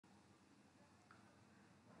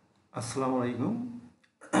আসসালামু আলাইকুম।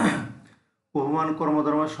 উপমান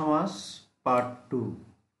কর্মধর্ম সমাস পার্ট 2।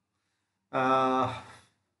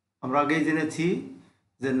 আমরা আগেই জেনেছি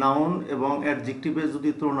যে নাউন এবং অ্যাডজেক্টিভে যদি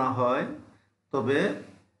তুলনা হয় তবে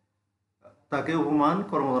তাকে উপমান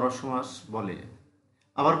কর্মধর্ম সমাস বলে।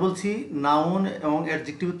 আবার বলছি, নাউন এবং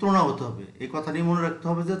অ্যাডজেক্টিভের তুলনা হতে হবে। এই কথাটি মনে রাখতে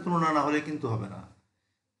হবে যে তুলনা না হলে কিন্তু হবে না,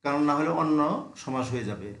 কারণ না হলে অন্য সমাস হয়ে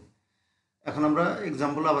যাবে। এখন আমরা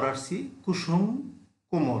এক্সাম্পল আবার আসছি। কুসুম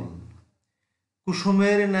কোমল।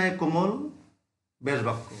 কুসুমের ন্যায় কোমল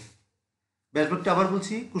ব্যাসবাক্য। ব্যাসবাক্যটা আবার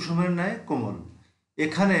বলছি, কুসুমের ন্যায় কোমল।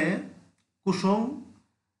 এখানে কুসুম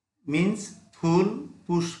মিন্স ফুল,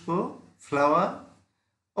 পুষ্প, ফ্লাওয়ার।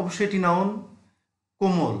 অবশ্যই এটি নাউন।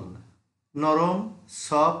 কোমল নরম,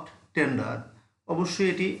 সফট, টেন্ডার, অবশ্যই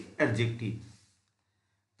এটি অ্যাডজেক্টিভ।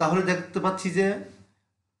 তাহলে দেখতে পাচ্ছি যে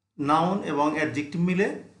নাউন এবং অ্যাডজেক্টিভ মিলে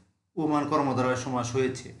উপমান কর্মধারয় সমাস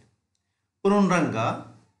হয়েছে। অরুণ রাঙ্গা,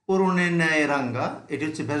 অরুণের ন্যায় রাঙ্গা, এটি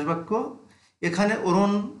হচ্ছে ব্যাসবাক্য। এখানে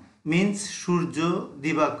অরুণ মিন্স সূর্য,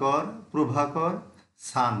 দিবাকর, প্রভাকর,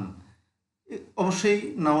 সান, অবশ্যই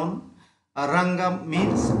নাউন। আর রাঙ্গা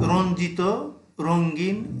মিন্স রঞ্জিত,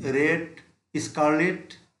 রঙিন, রেড, স্কারলেট,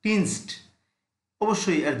 টিন্সড,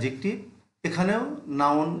 অবশ্যই অ্যাডজেক্টিভ। এখানেও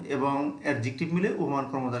নাউন এবং অ্যাডজেক্টিভ মিলে উপমান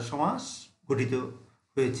কর্মধারয় সমাস গঠিত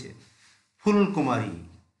হয়েছে। ফুলকুমারী,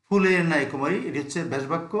 ফুলের ন্যায় কুমারী, এটি হচ্ছে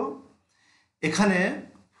ব্যাসবাক্য। এখানে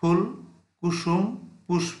ফুল, কুসুম,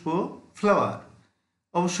 পুষ্প, ফ্লাওয়ার,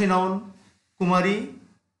 অবশ্যই নাউন। কুমারী,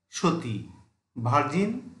 সতী, ভার্জিন,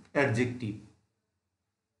 অ্যাডজেক্টিভ।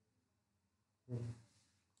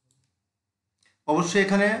 অবশ্যই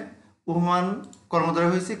এখানে উপমান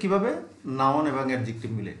কর্মধারয় হয়েছে কিভাবে? নাউন এবং অ্যাডজেক্টিভ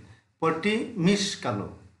মিলে। পরটি মিশ কালো,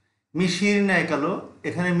 মিশির ন্যায় কালো।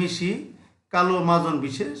 এখানে মিশি কালো মাজন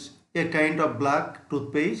বিশেষ, a kind of black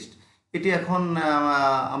toothpaste. এটি এখন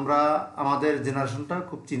আমরা আমাদের জেনারেশনটা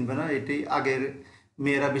খুব চিনবে না। এটি আগের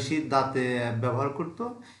মেয়েরা বেশি দাঁতে ব্যবহার করত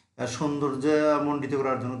সৌন্দর্য মণ্ডিত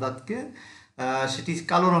করার জন্য দাঁতকে। সেটি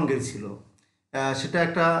কালো রঙের ছিল। সেটা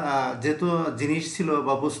একটা যেহেতু জিনিস ছিল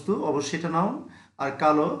বা বস্তু, অবশ্যই এটা নাউন। আর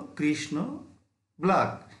কালো, কৃষ্ণ,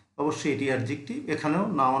 ব্ল্যাক, অবশ্যই এটি অ্যাডজেক্টিভ। এখানেও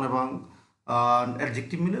নাউন এবং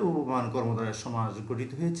অ্যাডজেক্টিভ মিলে উপমান কর্মধারয় সমাস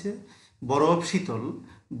গঠিত হয়েছে। বরফ শীতল,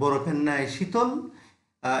 বরফের ন্যায় শীতল,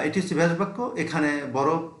 এটি হচ্ছে ব্যাসবাক্য। এখানে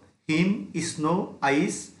বরফ, হিম, স্নো,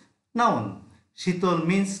 আইস, নাউন। শীতল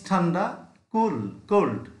মিন্স ঠান্ডা, কুল,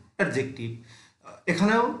 কোল্ড, অ্যাডজেক্টিভ।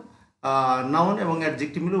 এখানেও নাউন এবং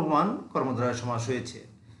অ্যাডজেক্টিভ মিলে উপমান কর্মধারয় সমাস হয়েছে।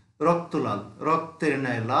 রক্তলাল, রক্তের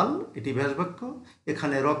ন্যায় লাল, এটি ব্যাসবাক্য।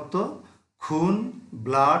 এখানে রক্ত, খুন,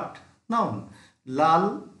 ব্লাড, নাউন। লাল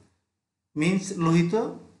মিন্স লোহিত,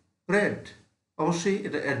 রেড, অবশ্যই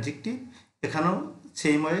এটা অ্যাডজেক্টিভ। এখানেও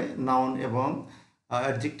সেই ময়ে নাউন এবং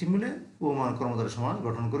অ্যাডজেক্টিভ মিলে উপমান কর্মধারয় সমাস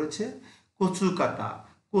গঠন করেছে। কচু কাটা,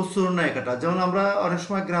 কচুর ন্যায় কাটা। যেমন আমরা অনেক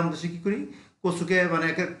সময় গ্রাম দেশে কী করি, কচুকে মানে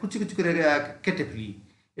কুচি কুচি করে কেটে ফেলি,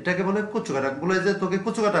 এটাকে বলে কচু কাটা। বলে যে তোকে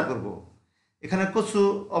কচু কাটা করবো। এখানে কচু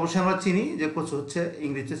অবশ্যই আমরা চিনি যে কচু হচ্ছে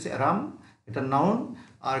ইংরেজি হচ্ছে অ্যারাম, এটা নাউন।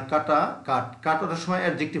 আর কাটা, কাট অনেক সময়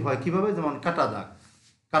অ্যাডজেক্টিভ হয় কীভাবে, যেমন কাটা দাগ,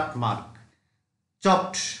 কাট মার্ক।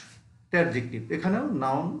 Chopped, adjective. এখানেও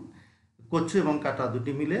নাউন। কচু এবং কাটা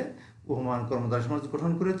দুটি মিলে উপমান কর্মধারয় সমাস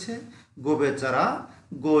গঠন করেছে। গো বেচারা,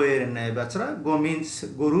 গোয়ের ন্যায় বেচারা। গো মিন্স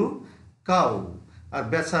গরু, কাউ। আর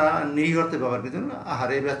বেচারা নিরীহতে ব্যবহার করেছেন,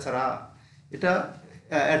 আহারে বেচারা, এটা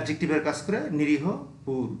অ্যাডজেক্টিভের কাজ করে। নিরীহ,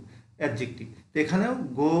 পুর, অ্যাডজেক্টিভ। তো এখানেও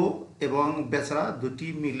গো এবং বেচারা দুটি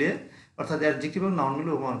মিলে, অর্থাৎ অ্যাডজেক্টিভ এবং নাউন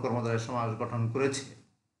মিলে উপমান কর্মধারয় সমাস গঠন করেছে।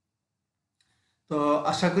 তো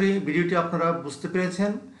আশা করি ভিডিওটি আপনারা বুঝতে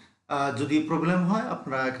পেরেছেন। যদি প্রবলেম হয়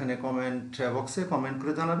আপনারা এখানে কমেন্ট বক্সে কমেন্ট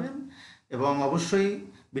করে জানাবেন, এবং অবশ্যই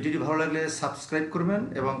ভিডিওটি ভালো লাগলে সাবস্ক্রাইব করবেন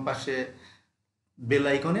এবং পাশে বেল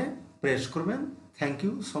আইকনে প্রেস করবেন। Thank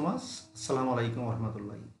you so much. আসসালামু আলাইকুম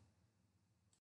রহমতুল্লাহ।